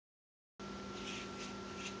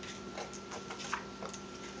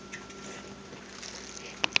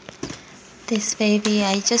This baby,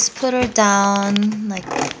 I just put her down like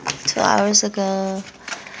 2 hours ago.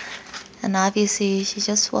 And obviously she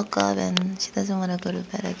just woke up and she doesn't want to go to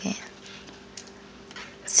bed again.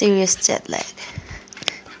 Serious jet lag.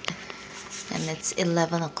 And it's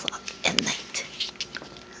 11 o'clock at night.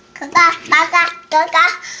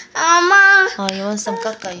 Oh, you want some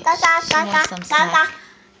caca? She wants some snack.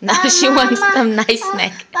 Now she wants some nice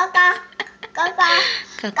snack.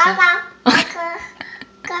 Caca.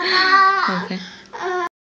 Okay.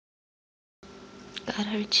 Got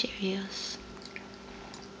her Cheerios.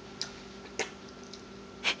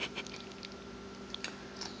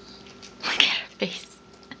 Look at her face.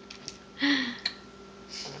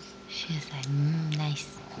 She's like, nice.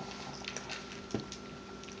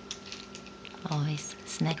 Always,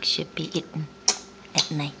 snacks should be eaten at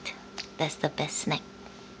night. That's the best snack.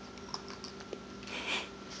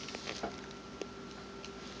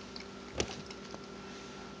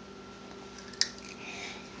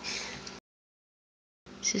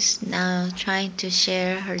 She's now trying to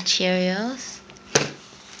share her Cheerios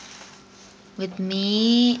with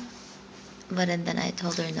me, but then I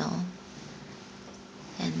told her no.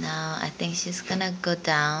 And now I think she's gonna go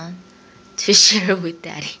down to share with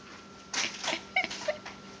Daddy.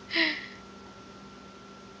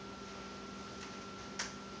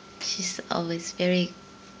 She's always very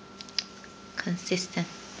consistent.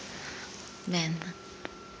 Man,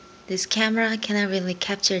 this camera cannot really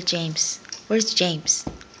capture James. Where's James?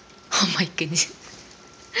 Oh my goodness.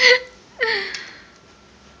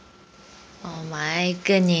 Oh my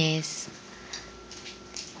goodness.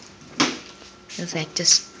 It's like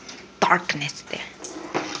just darkness there.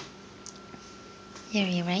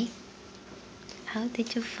 Yuri, right? How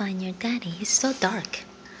did you find your daddy? He's so dark.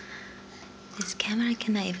 This camera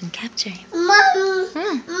cannot even capture him.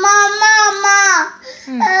 Mama.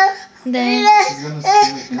 Then.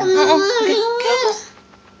 Okay, careful.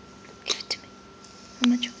 Give it to me.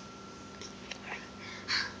 Mama,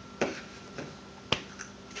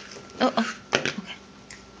 oh, okay.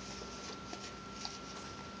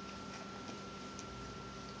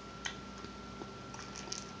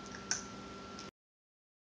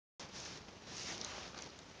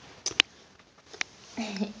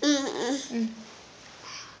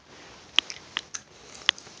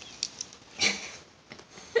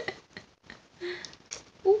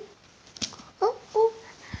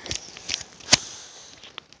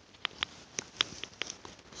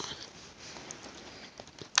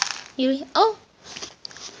 Yuri, oh,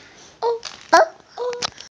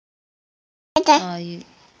 you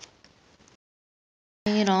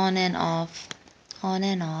bring it on and off,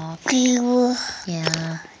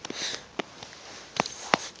 yeah.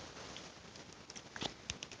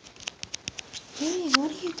 Yuri, what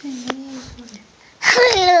are you doing?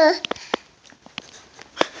 Hello.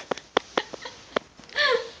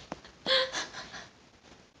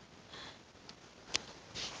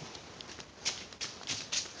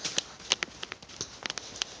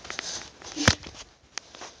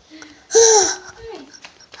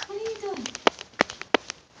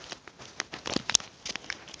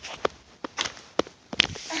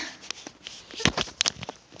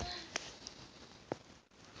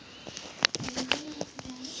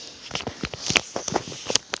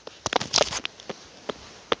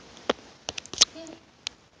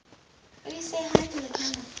 Say hi to the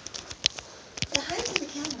camera. Say hi to the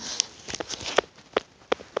camera.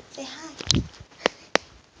 Say hi.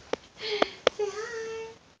 Say hi.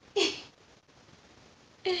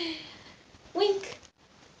 Wink.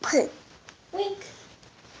 Wink.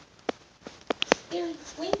 Here,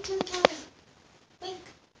 wink to the camera. Wink.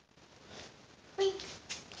 Wink.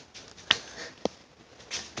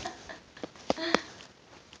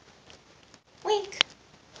 Wink.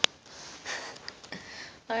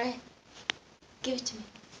 Alright. Give it to me.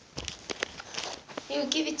 You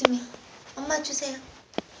give it to me. Mama 주세요.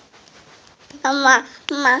 Mama.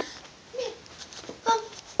 Come.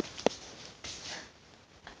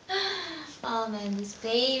 Oh man, this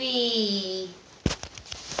baby.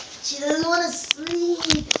 She doesn't want to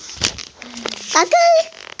sleep.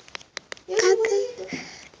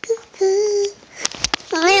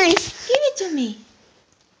 Give it to me.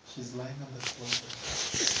 She's lying on the floor.